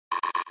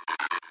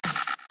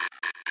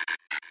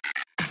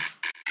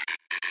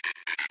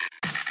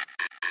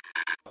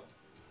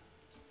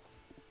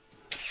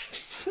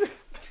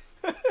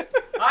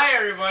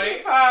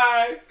everybody.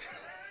 Hi.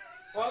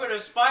 Welcome to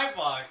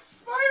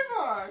Spyfox.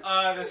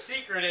 Spyfox. The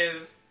secret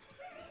is,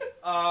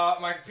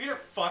 my computer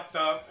fucked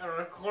up and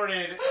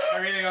recorded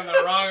everything on the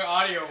wrong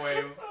audio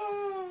wave.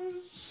 Oh,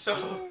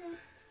 So,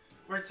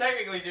 we're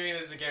technically doing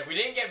this again. We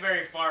didn't get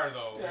very far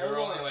though. Yeah, We were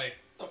only like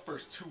the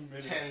first 2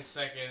 minutes. 10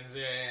 seconds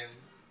in.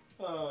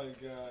 Oh my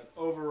god.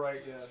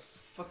 Overwrite,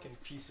 yes. Fucking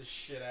piece of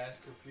shit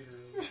ass computer.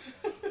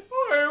 Hey,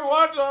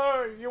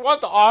 you want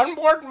the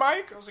onboard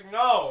mic? I was like,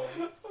 no.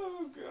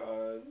 Oh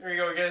god. Here we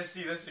go. We gotta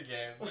see this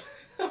again.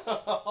 Yeah.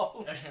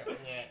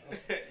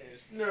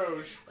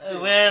 No.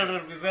 Well, it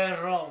would be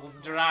better off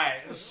with dry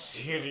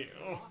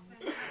cereal.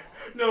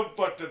 No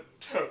buttered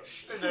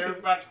toast. No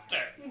butter.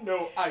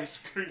 No ice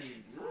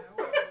cream.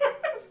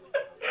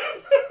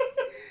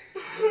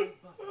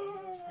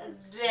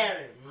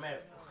 Dairy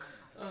milk.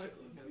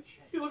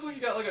 He looks like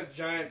he got like a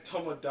giant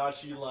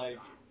Tomodachi like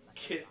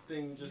kit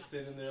thing just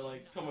sitting there,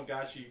 like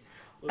Tamagotchi.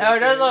 Oh, it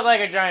does look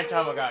like a giant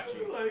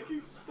Tamagotchi. Like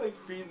he's just like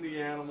feeding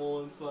the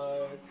animal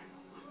inside.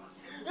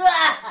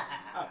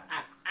 I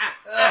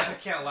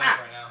can't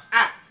laugh right now.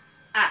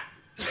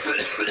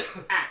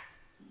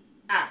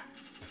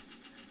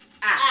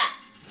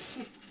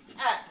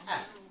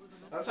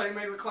 That's how you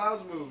make the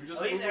clouds move. You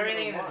just At least move them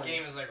everything in in a this line.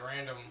 game is like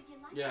random.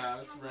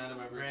 Yeah, it's random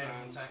every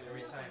time.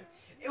 Every time.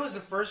 It was the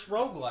first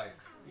roguelike.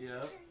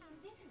 Yeah.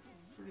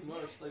 Pretty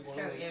much. Like These one kinds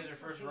of of those. games are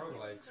first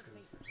roguelikes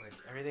because like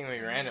everything would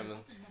be random.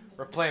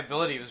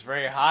 Replayability was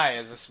very high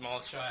as a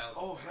small child.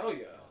 Oh hell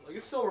yeah! Like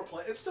it's still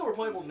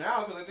replayable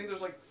now because I think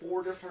there's like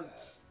 5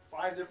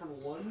 different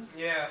ones.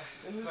 Yeah,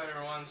 And this-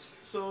 better ones.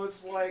 So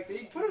it's like they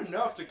put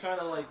enough to kind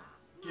of like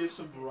give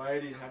some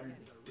variety and have you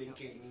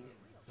thinking.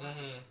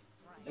 Mm-hmm.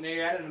 And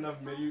they added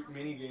enough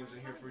mini games in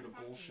here for you to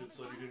bullshit.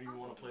 So if you didn't even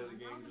want to play the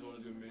game, you just want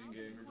to do a mini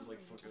game. You're just like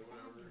fuck it,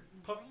 whatever.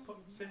 Putt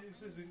saves.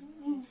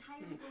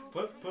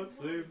 Putt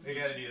saves. We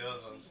gotta do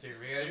those ones too.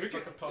 We gotta do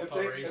fucking putt If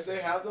racing.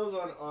 they have those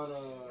on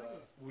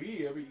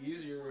Wii, it'd be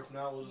easier. If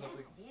not, we'll just have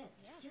to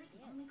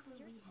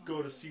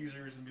go to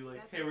Caesars and be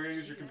like, hey, we're gonna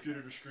use your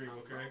computer to stream,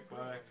 okay?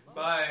 Bye.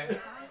 Bye.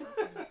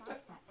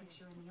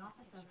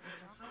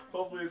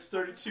 Hopefully it's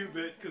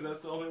 32-bit because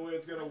that's the only way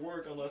it's gonna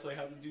work unless I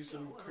have to do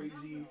some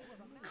crazy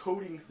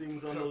coding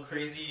things on those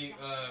Crazy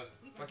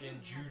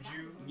fucking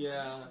juju.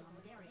 Yeah.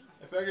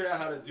 I figured out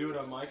how to do it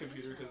on my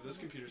computer because this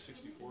computer's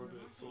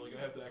 64-bit, so like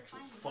I have the actual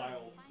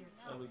file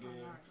of the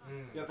game.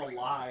 You have to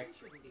lie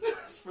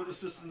for the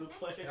system to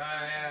play.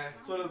 Yeah.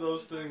 It's one of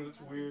those things. It's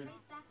weird.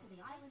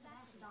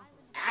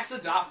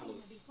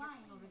 Acidophilus.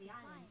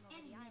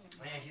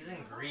 Man, he's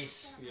in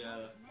Greece.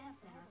 Yeah.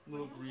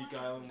 Little Greek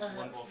island with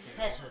one volcano.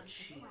 Feta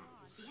cheese.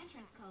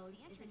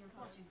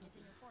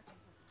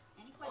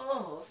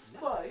 Oh,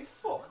 Spy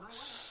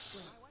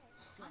Fox.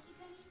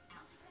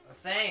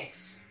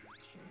 Thanks.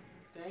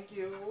 Thank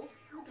you.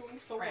 You're doing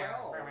so Meow,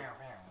 well. meow, meow,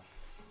 meow.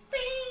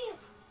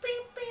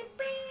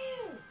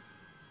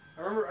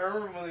 I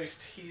remember when they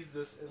teased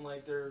this in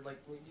like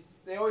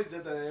they always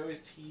did that. They always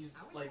teased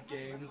like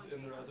games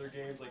in their other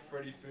games, like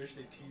Freddy Fish.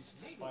 They teased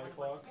Spy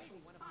Fox.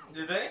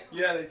 Did they?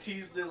 Yeah, they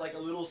teased it like a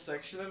little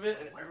section of it,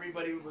 and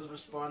everybody was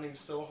responding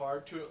so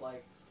hard to it,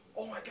 like,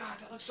 "Oh my god,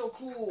 that looks so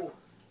cool!"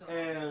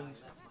 And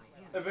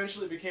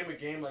eventually it became a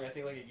game. Like I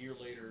think like a year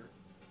later,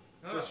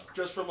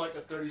 just from like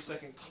a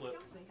 30-second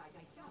clip.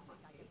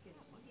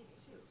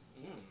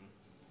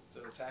 Is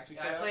that a taxi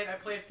Yeah, cab? I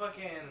played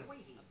fucking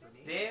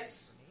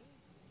this,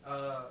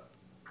 Putt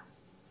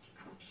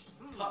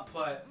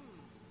Putt,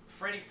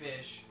 Freddy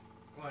Fish.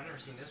 Oh, I've never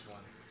seen this one.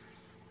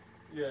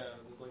 Yeah,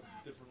 there's like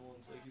different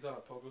ones. Like he's on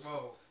a pogo.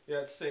 Whoa, Yeah,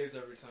 it saves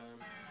every time.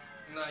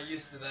 I'm not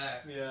used to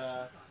that.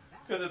 Yeah,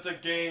 because it's a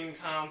game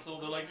console.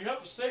 They're like, you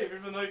have to save,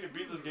 even though you can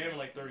beat this game in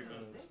like 30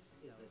 minutes.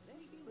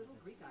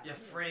 Yeah,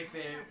 Freddy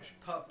Fish,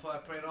 Putt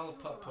Putt, played all the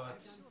Putt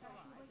Putts.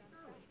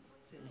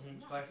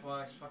 Spy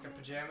Fox, fucking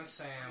Pajama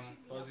Sam.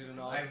 Buzzy the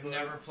Knowledge I've Bug.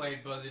 never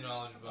played Buzzy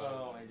Knowledge Bug.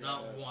 Oh my god.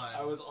 Not one.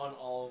 I was on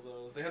all of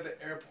those. They had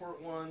the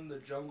airport one, the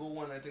jungle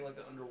one, I think like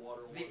the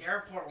underwater one. The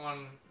airport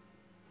one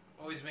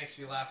always makes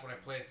me laugh when I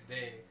play it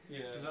today. Yeah.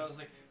 Because I was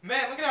like,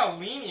 man, look at how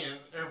lenient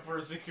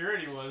airport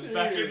security was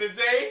back in the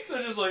day.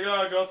 They're just like,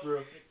 oh, go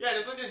through. Yeah,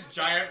 there's like this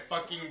giant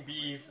fucking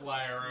bee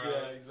fly around.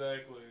 Yeah,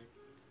 exactly.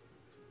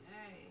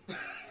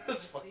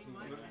 That's fucking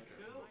good.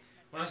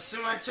 Wanna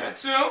see my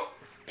tattoo?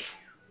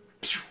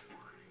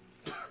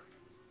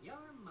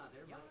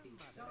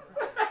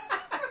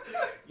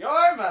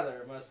 Your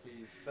mother must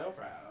be so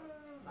proud.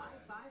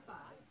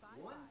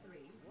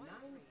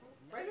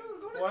 Why don't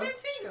we go to What?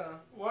 Cantina?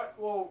 What?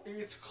 Well,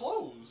 it's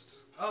closed.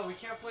 Oh, we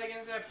can't play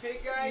against that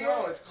pig guy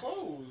No, yet? it's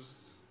closed.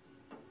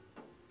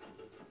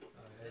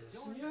 Oh, it is.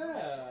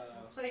 Yeah.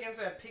 Play against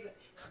that pig.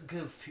 Go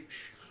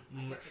fish,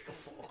 Mr. I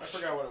Fox.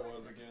 forgot what it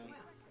was again.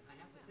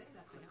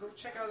 Go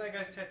check out that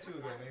guy's tattoo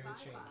again. Maybe it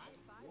changed.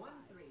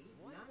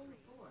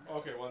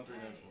 Okay,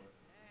 1394.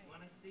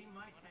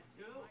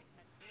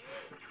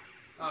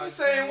 Oh, It's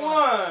the same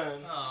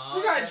one. Aw,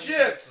 You got that's gyps.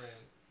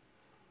 different.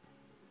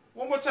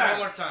 One more time. One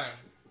more time.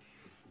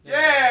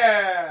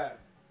 Yeah.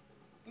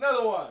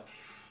 Another one.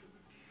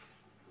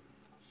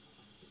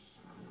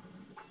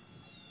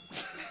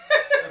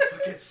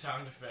 fucking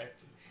sound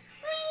effect.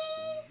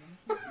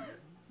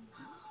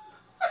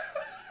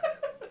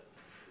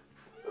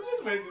 That's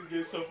what made these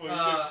games so funny.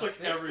 You click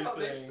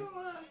everything.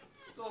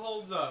 Still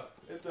holds up.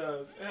 It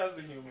does. It has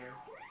the humor.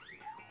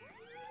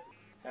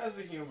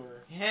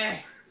 Yeah.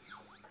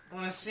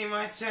 Wanna see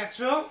my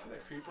tattoo? Is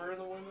that creeper in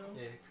the window?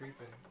 Yeah,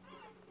 creeping.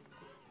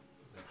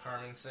 Is that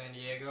Carmen San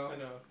Diego? I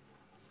know.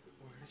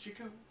 Where did you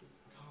go?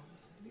 Carmen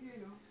San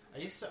Diego. I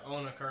used to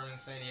own a Carmen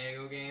San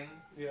Diego game.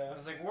 Yeah. I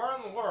was like, where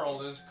in the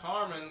world is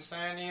Carmen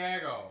San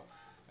Diego?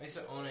 I used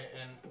to own it,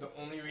 and the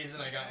only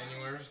reason I got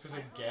anywhere was because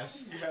I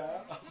guessed.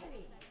 Yeah.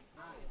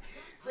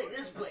 It's like,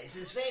 this place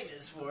is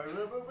famous for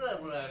blah, blah, blah,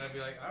 blah. And I'd be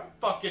like, I don't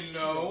fucking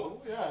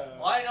know. Yeah.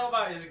 All I know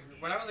about is,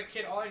 when I was a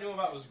kid, all I knew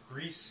about was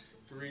Greece.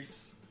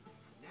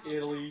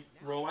 Italy,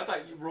 Rome. I thought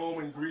Rome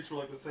and Greece were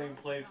like the same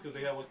place because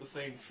they have like the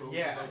same tropes,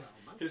 Yeah.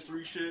 like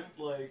history shit,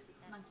 like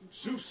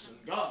Zeus and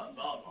God,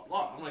 blah blah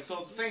blah. I'm like,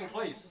 so it's the same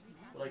place.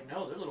 They're like,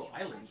 no, they're little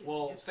islands.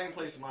 Well, same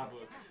place in my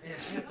book. Yeah,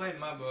 she played in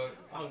my book.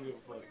 I don't give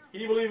a fuck.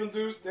 He believe in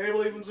Zeus. They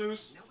believe in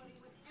Zeus.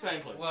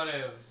 Same place.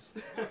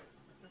 Whatevs.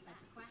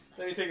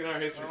 Then you take our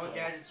history What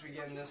class. gadgets we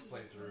get in this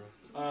playthrough?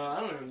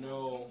 I don't even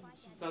know.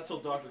 Not until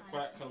Dr.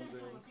 Quack comes in.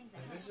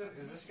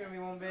 Is this gonna be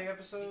one big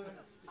episode?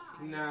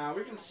 Nah,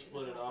 we can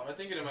split it off. I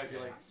think it might be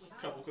like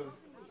a couple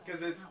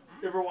because it's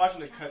if we're watching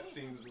the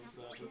cutscenes and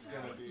stuff, it's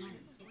gonna be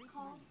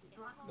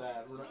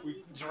that.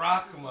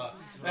 Drachma.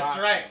 That's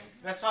right.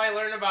 That's how I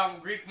learned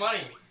about Greek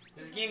money.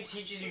 This game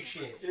teaches you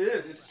shit. It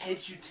is. It's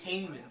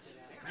edutainment.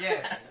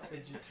 Yes.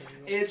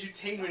 Edutainment.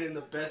 Edutainment in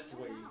the best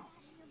way.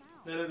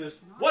 None of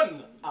this.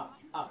 One.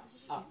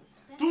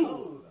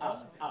 Two.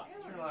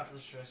 Turn off from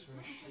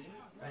Sesame Street.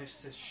 I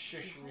said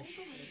Sesame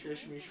Street.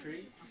 Sesame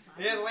Street.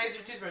 Yeah, the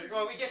laser toothbrush.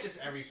 Well, we get this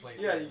every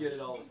playthrough. Yeah, you get it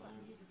all the time.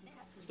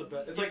 It's the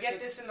best. It's You like get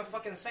this in the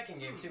fucking second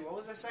game too. What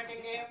was the second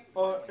game?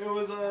 It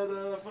was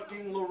the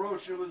fucking La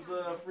Roche. It was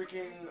the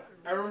freaking.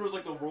 I remember it was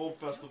like the World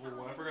Festival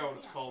one. I forgot what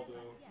it's called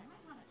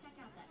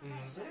though.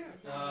 Was it?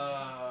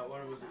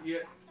 What was it? Yeah,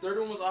 third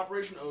one was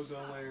Operation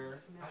Ozone Layer.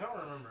 I don't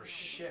remember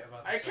shit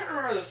about. The I can't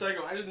remember the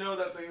second one. I just know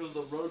that it was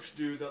the Roach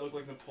dude that looked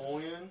like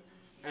Napoleon,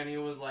 and he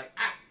was like,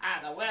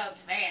 the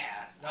world's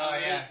fair. Oh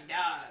yeah. To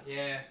die.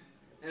 Yeah.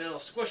 And it'll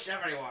squish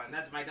everyone.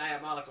 That's my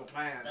diabolical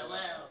plan. The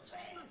world's fair.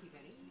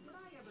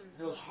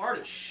 It was hard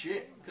as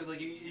shit because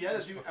like you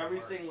had to do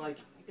everything like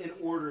in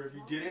order. If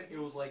you didn't, it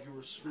was like you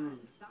were screwed.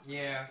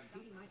 Yeah.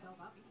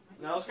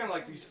 And that was kind of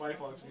like these Spy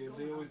Fox games.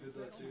 They always did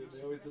that too.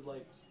 They always did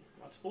like,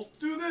 not supposed to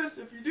do this.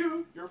 If you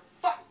do, you're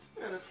fucked.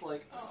 And it's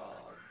like, oh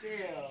damn,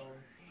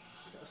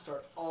 gotta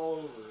start all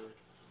over.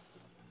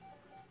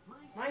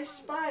 My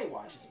spy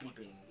watch is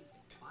beeping.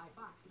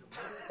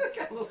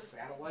 Got a little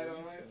satellite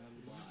on it.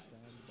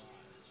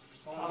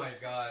 Oh my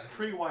god.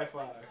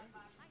 Pre-Wi-Fi.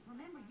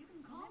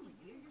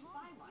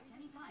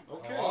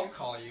 Okay. Oh, I'll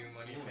call you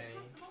Moneypenny.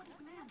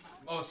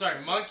 Oh,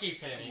 sorry, Monkey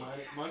Penny.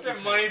 Monkey I said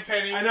Penny.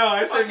 Moneypenny. I know, I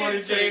said Fucking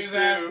Money Penny James too.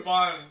 ass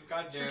Bun.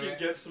 God damn Freaking it.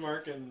 Get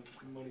Smart and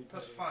Money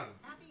That's Penny. fun.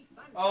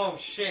 Oh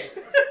shit.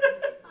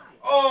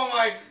 Oh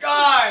my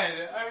god!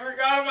 I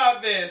forgot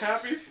about this.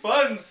 Happy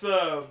Fun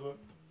sub.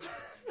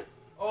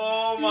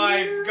 Oh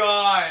my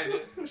god.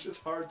 It's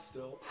just hard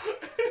still.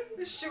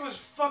 This shit was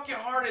fucking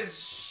hard as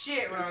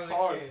shit when I was It's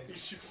hard. a kid. He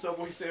shoots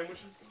Subway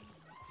sandwiches.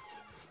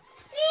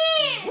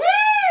 Woo!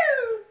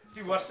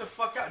 Dude, watch the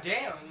fuck out.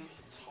 Damn.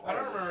 It's I hard.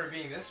 don't remember it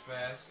being this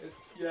fast.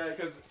 Yeah,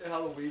 because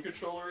how the Wii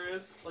controller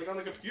is. Like on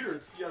the computer,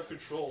 you have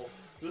control.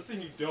 This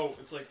thing you don't.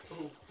 It's like,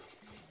 oh, You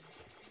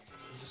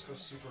just go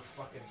super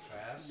fucking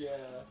fast. yeah.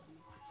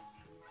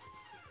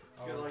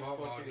 Oh, You're like boat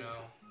mode fucking- now.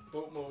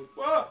 Boat mode.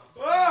 Ah!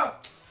 Ah!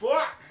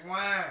 Fuck! Wah!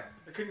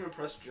 I couldn't even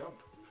press jump.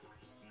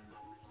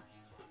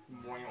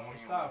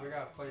 Stop, we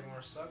gotta play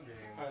more sub game.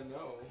 I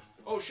know.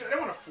 Oh shit, I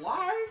didn't want to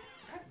fly?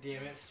 God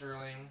damn it,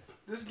 Sterling.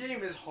 This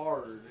game is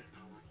hard.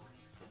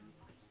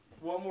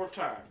 One more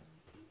time.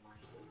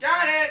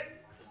 Got it!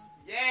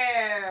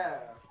 Yeah!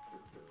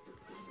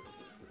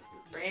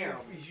 Bam!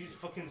 You use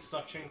fucking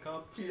suction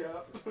cups.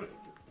 Yep.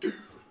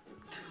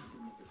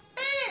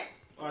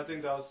 Oh, I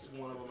think that was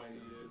one of them I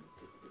needed.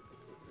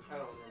 I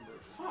don't remember.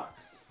 Fuck.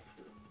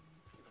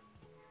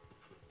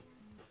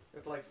 You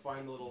have to like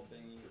find the little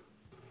thingy. You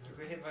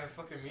get hit by a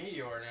fucking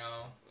meteor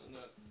now. And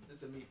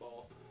it's a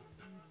meatball.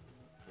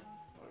 I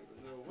don't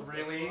even know. What the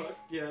Really? fuck?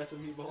 Yeah, it's a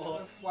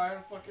meatball. A flying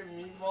fucking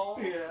meatball?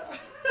 Yeah.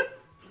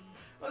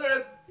 Oh, there it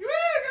is. Yeah,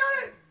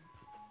 got it.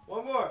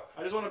 One more. I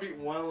just want to beat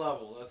one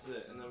level. That's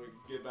it, and then we can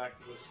get back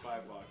to the Spy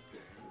Fox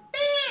game.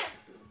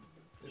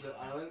 Is it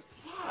island?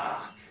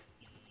 Fuck.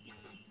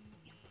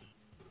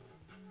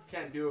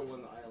 Can't do it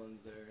when the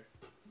island's there.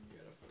 You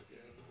gotta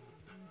fucking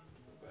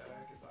go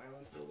back. Is the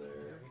island still Yeah,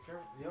 there? be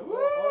careful. Yo,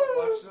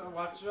 Woo!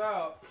 watch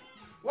out.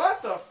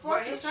 What the fuck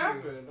What just hit you?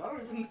 happened? I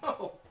don't even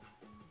know.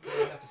 You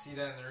have to see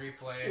that in the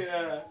replay.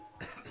 Yeah.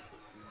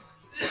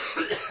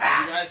 If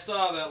you guys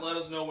saw that, let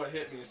us know what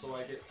hit me so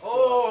I get.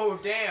 Oh,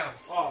 damn.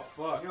 Oh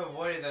fuck. You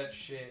avoided that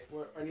shit.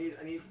 Where, I need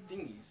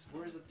thingies.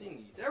 Where's the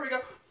thingy? There we go.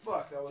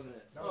 Fuck, that wasn't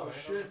it. No, oh man, that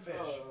shit. was a fish.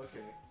 Oh,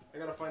 okay. I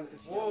gotta find it.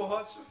 It's Whoa, yellow.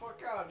 watch the fuck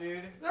out,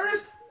 dude. There it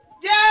is.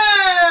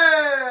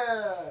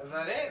 Yeah! Was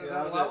that it? Was Yeah,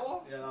 that was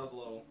level? it. Yeah, that was the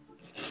level.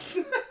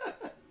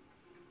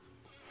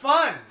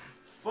 Fun!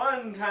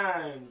 Fun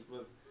times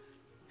with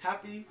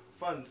Happy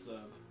Fun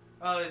Sub.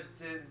 Oh,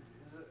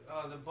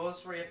 the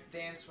boats where you have to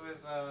dance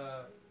with,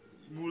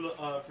 Mula,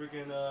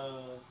 freaking,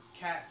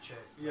 cat chick.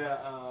 yeah,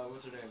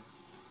 what's her name?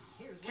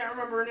 Can't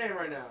remember her name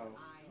right now.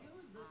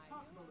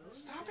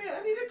 Stop it,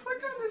 I need to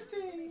click on this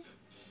thing.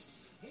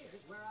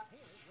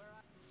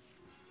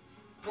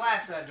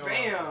 Blast that door.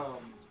 Bam!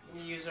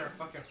 We use our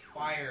fucking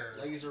fire.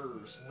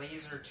 Lasers.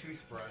 Laser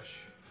toothbrush.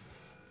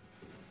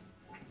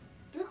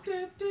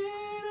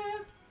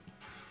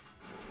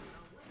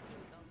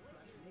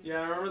 Yeah,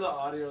 I remember the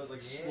audio is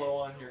like slow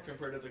on here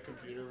compared to the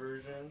computer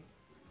version.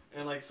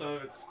 And like some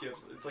of it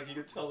skips. It's like you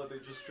could tell that they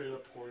just straight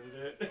up ported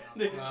it.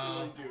 They didn't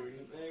really do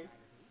anything.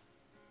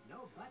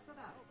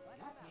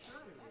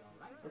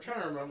 I'm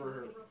trying to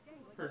remember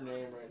her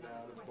name right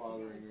now. It's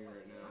bothering me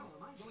right now.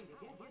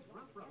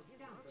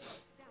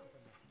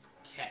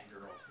 Cat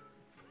girl.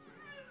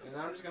 And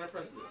now I'm just gonna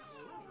press this.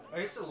 I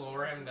used to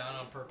lower him down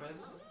on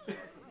purpose.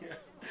 Yeah,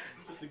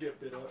 just to get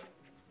bit up.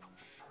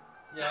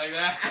 Yeah, like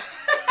that.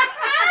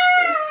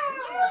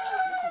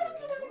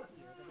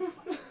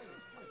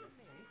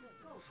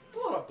 It's a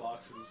lot of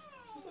boxes.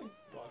 It's just like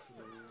boxes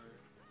everywhere.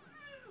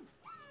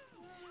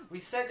 We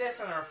said this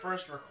on our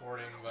first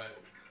recording, but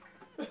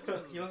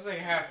he looks like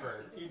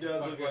Heifer. He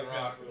does look like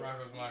Heifer.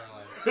 Rocco's Modern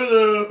Life.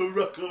 Hello,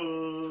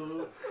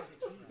 Rocco.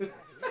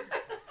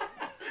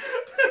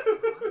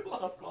 We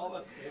lost all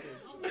that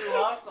footage. We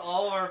lost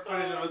all of our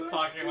footage of us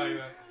talking like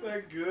that.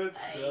 That good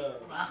stuff.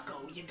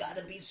 Rocco, you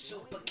gotta be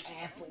super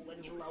careful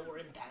when you lower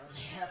him down.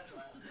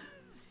 Heifer.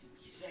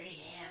 He's very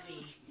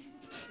heavy.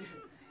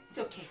 It's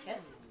okay,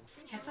 Heifer.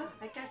 Heifer,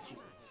 I got you.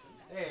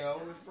 Hey,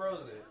 oh, we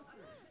froze it.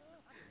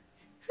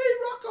 Hey,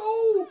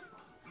 Rocco!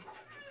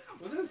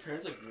 Wasn't his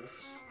parents like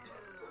wolves?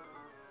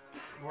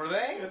 Were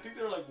they? I think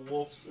they were like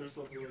wolves or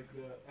something like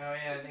that. Oh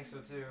yeah, I think so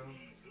too.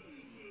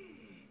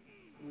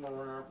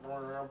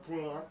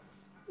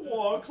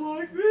 Walk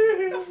like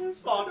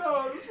this. Oh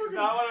no, this fucking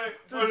Not what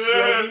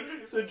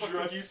the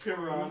druggy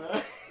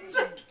piranha. He's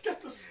like,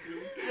 got the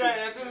spoon. Yeah,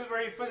 that's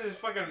where he puts his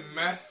fucking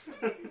meth.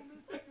 I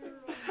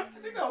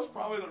think that was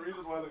probably the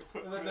reason why they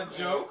put Is that him the in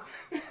joke?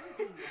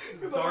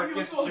 there.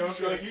 Darkest joke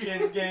in a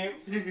kid's game.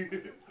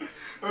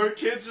 Or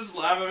kids just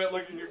laugh at it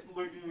looking at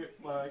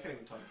I can't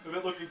even talk. Of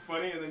it looking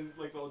funny, and then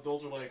like the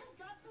adults are like,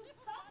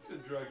 he's a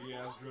druggy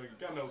ass druggy,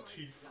 got no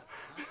teeth.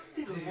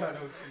 He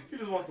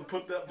just wants to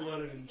put that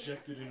blood and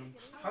inject it in him.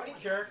 How many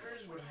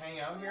characters would hang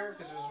out here?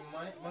 Because there was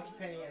Monkey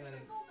Penny and then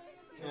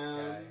this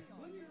guy.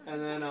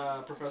 And then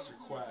Professor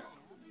Quack.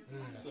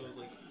 Mm. So it was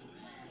like 3.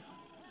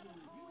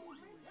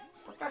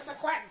 Professor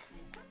Quack!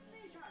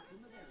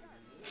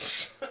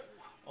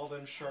 All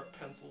them sharp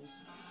pencils.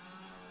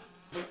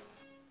 The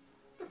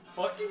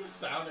fucking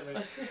sound of it.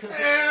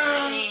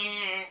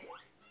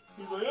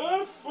 He's like,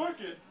 oh,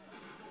 fuck it.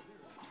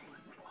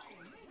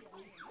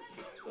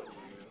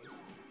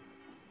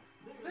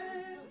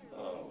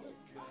 Oh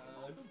my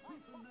god.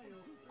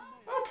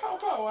 Oh, pow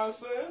pow, I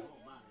said.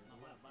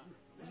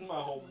 My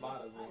whole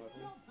body's a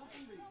weapon.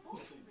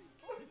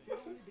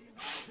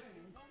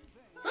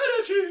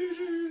 Feta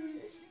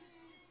cheese!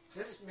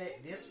 This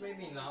made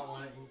me not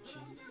want to eat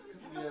cheese.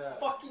 Yeah.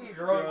 Fucking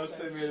gross.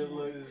 They made it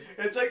look.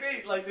 It's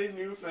like they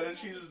knew feta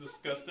cheese is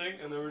disgusting,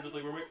 and they were just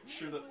like, we're making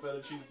sure that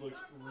feta cheese looks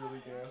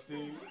really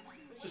nasty,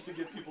 just to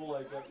give people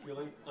like that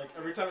feeling. Like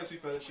every time I see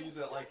feta cheese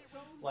at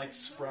like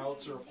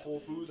Sprouts or Whole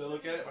Foods, I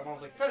look at it. My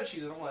mom's like feta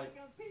cheese, and I'm like,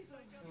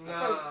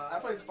 Nah. I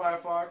played Spy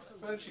Fox.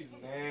 Feta cheese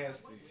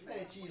nasty.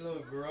 Feta cheese a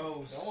little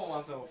gross. No one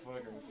wants no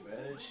fucking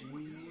feta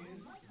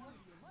cheese.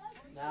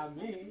 Not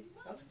me.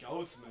 That's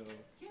goat's milk.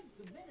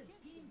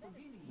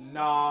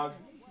 Nog.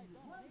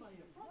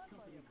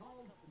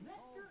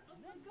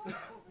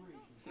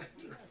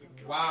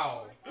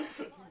 Wow.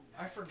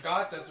 I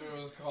forgot that's what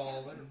it was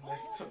called.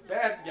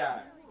 Bad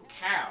guy.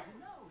 Cow.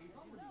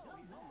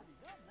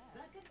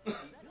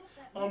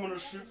 I'm gonna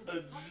shoot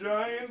a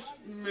giant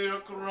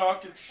milk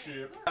rocket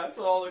ship. That's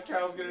all the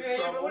cows get in Hey,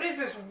 trouble. but what is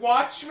this,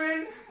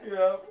 Watchmen?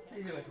 Yeah.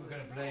 You're like, we're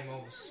gonna blame all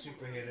the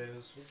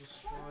superheroes. We're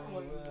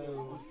destroying the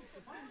world.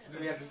 Do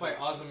we have to fight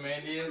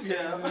Ozymandias?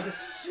 Yeah.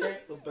 This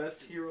shit. The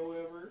best hero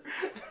ever.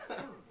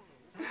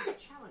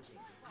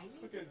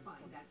 Fucking.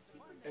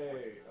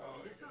 Hey. Oh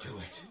my god. Do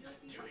it.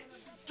 Do it.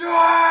 Do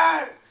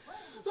it!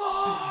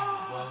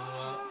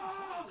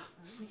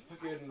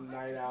 Fucking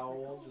night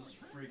owl just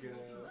freaking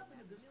out.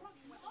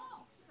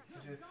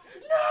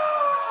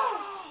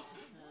 No!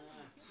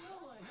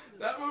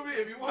 That movie,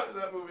 if you watch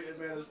that movie in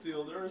Man of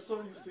Steel, there are so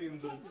many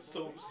scenes that are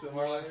so similar.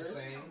 More or less the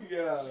same.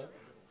 Yeah.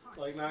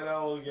 Like Night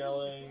Owl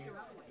yelling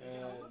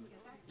and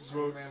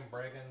Superman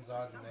breaking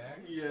Zod's neck.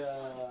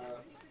 yeah.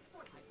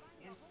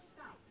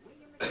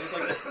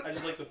 I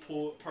just like the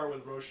pull part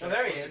with Rorschach. Oh,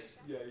 there he is.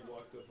 Yeah, he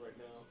walked up right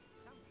now.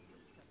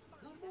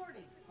 Good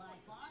morning, Spy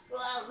Fox.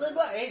 Good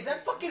luck. Hey, is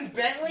that fucking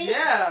Bentley?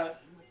 Yeah.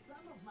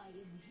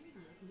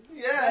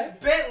 That's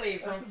Bentley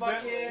from That's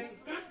fucking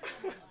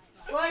Bentley.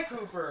 Sly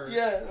Cooper.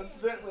 Yeah, that's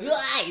Bentley.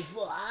 Hi,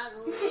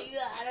 Fox. You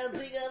gotta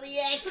pick up the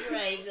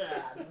X-ray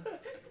gun.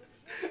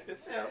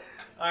 It's him.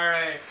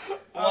 Alright.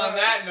 Well, on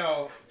that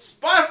note,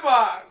 Spy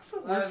Fox.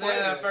 that was the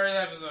end of the first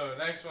episode.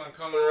 Next one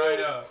coming right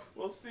up.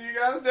 We'll see you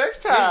guys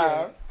next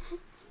time.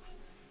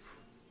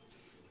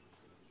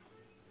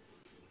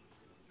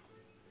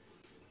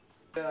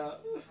 Yeah.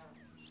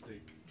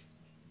 Steak.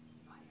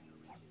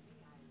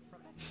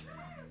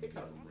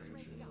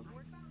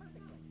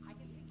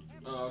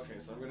 Oh, okay,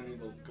 so I'm gonna need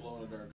those glow in the dark